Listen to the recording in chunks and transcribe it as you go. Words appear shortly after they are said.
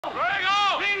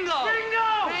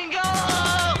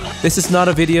This is not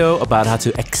a video about how to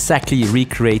exactly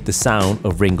recreate the sound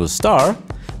of Ringo Starr,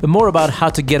 but more about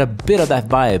how to get a bit of that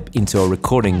vibe into our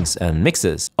recordings and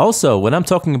mixes. Also, when I'm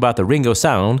talking about the Ringo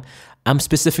sound, I'm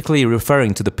specifically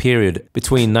referring to the period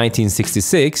between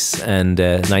 1966 and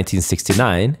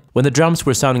 1969, when the drums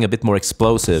were sounding a bit more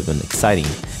explosive and exciting.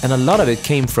 And a lot of it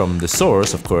came from the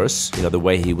source, of course, you know, the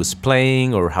way he was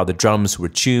playing or how the drums were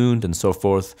tuned and so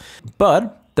forth.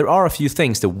 But there are a few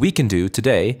things that we can do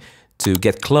today to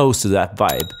get close to that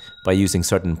vibe by using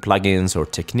certain plugins or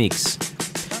techniques.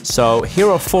 So here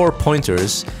are 4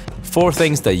 pointers, 4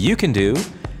 things that you can do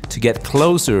to get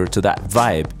closer to that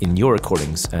vibe in your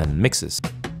recordings and mixes.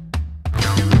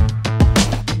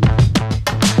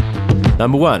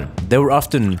 Number 1, there were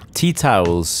often tea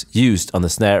towels used on the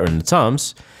snare and the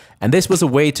toms, and this was a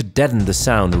way to deaden the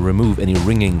sound and remove any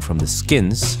ringing from the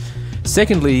skins.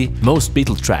 Secondly, most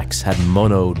Beatles tracks had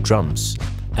mono drums,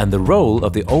 and the role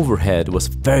of the overhead was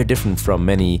very different from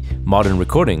many modern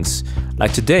recordings.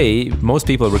 Like today, most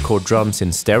people record drums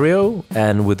in stereo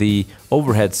and with the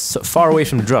overhead far away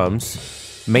from the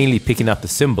drums, mainly picking up the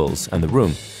cymbals and the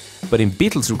room. But in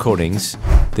Beatles recordings,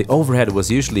 the overhead was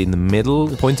usually in the middle,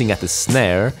 pointing at the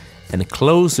snare and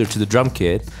closer to the drum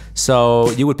kit,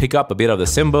 so you would pick up a bit of the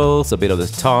cymbals, a bit of the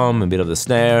tom, a bit of the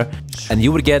snare, and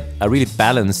you would get a really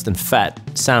balanced and fat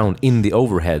sound in the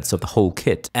overheads of the whole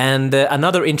kit. And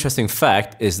another interesting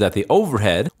fact is that the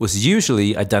overhead was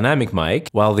usually a dynamic mic,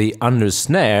 while the under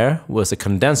snare was a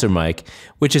condenser mic,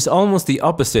 which is almost the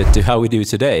opposite to how we do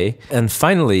today. And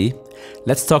finally,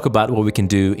 let's talk about what we can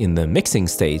do in the mixing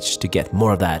stage to get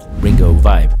more of that Ringo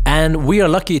vibe. And we are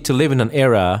lucky to live in an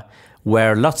era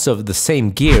where lots of the same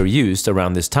gear used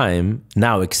around this time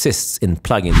now exists in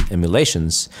plugin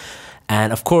emulations.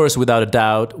 And of course, without a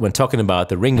doubt, when talking about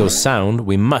the Ringo sound,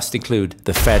 we must include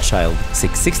the Fairchild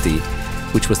 660,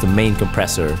 which was the main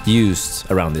compressor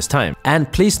used around this time.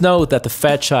 And please note that the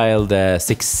Fairchild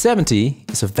 670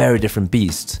 is a very different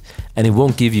beast, and it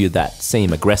won't give you that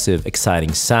same aggressive,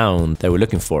 exciting sound that we're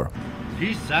looking for.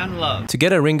 Peace and love. To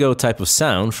get a Ringo type of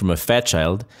sound from a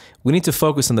Fairchild, we need to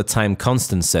focus on the time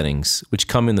constant settings, which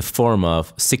come in the form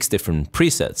of 6 different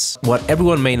presets. What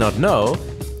everyone may not know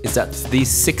is that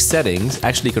these 6 settings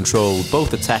actually control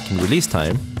both attack and release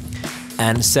time,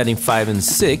 and setting 5 and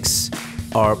 6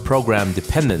 are program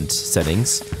dependent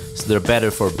settings, so they're better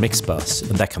for mix bus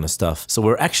and that kind of stuff. So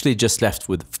we're actually just left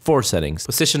with 4 settings.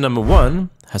 Position number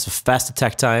 1 has a fast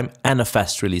attack time and a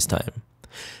fast release time.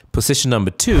 Position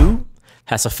number 2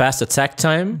 has a fast attack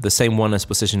time, the same one as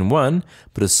position 1,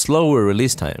 but a slower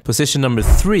release time. Position number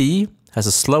 3 has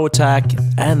a slow attack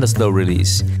and a slow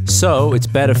release, so it's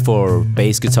better for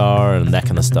bass guitar and that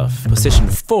kind of stuff. Position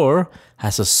 4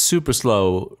 has a super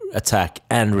slow attack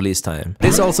and release time.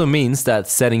 This also means that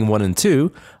setting 1 and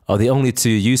 2 are the only 2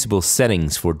 usable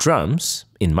settings for drums,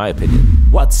 in my opinion.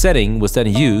 What setting was then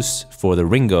used for the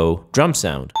Ringo drum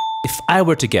sound? If I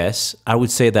were to guess, I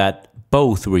would say that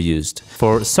both were used.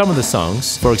 For some of the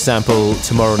songs, for example,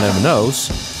 Tomorrow Never Knows,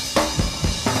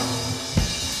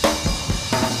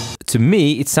 to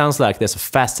me it sounds like there's a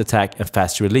fast attack and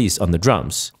fast release on the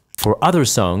drums. For other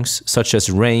songs, such as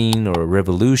Rain or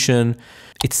Revolution,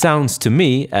 it sounds to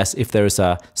me as if there's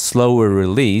a slower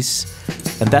release,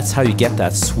 and that's how you get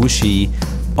that swooshy,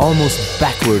 almost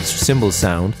backwards cymbal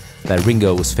sound that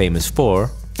Ringo was famous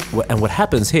for. And what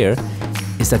happens here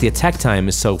is that the attack time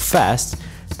is so fast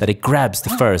that it grabs the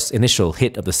first initial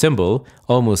hit of the cymbal,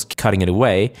 almost cutting it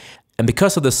away. And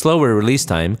because of the slower release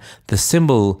time, the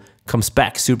cymbal comes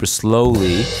back super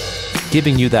slowly,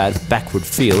 giving you that backward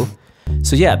feel.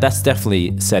 So yeah, that's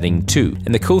definitely setting 2.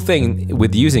 And the cool thing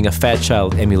with using a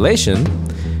Fairchild emulation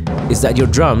is that your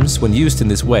drums, when used in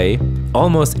this way,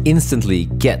 almost instantly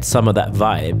get some of that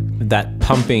vibe, that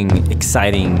pumping,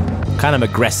 exciting, kind of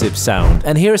aggressive sound.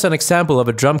 And here's an example of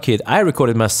a drum kit I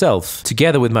recorded myself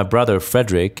together with my brother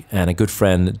Frederick and a good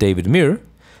friend David Muir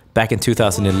back in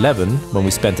 2011 when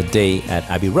we spent a day at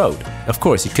Abbey Road. Of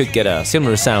course, you could get a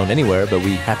similar sound anywhere, but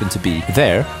we happened to be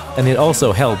there. And it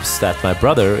also helps that my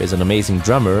brother is an amazing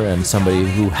drummer and somebody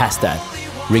who has that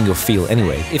Ringo feel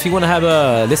anyway. If you want to have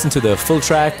a listen to the full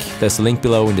track, there's a link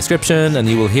below in the description, and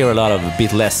you will hear a lot of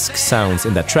Beatlesque sounds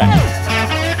in that track.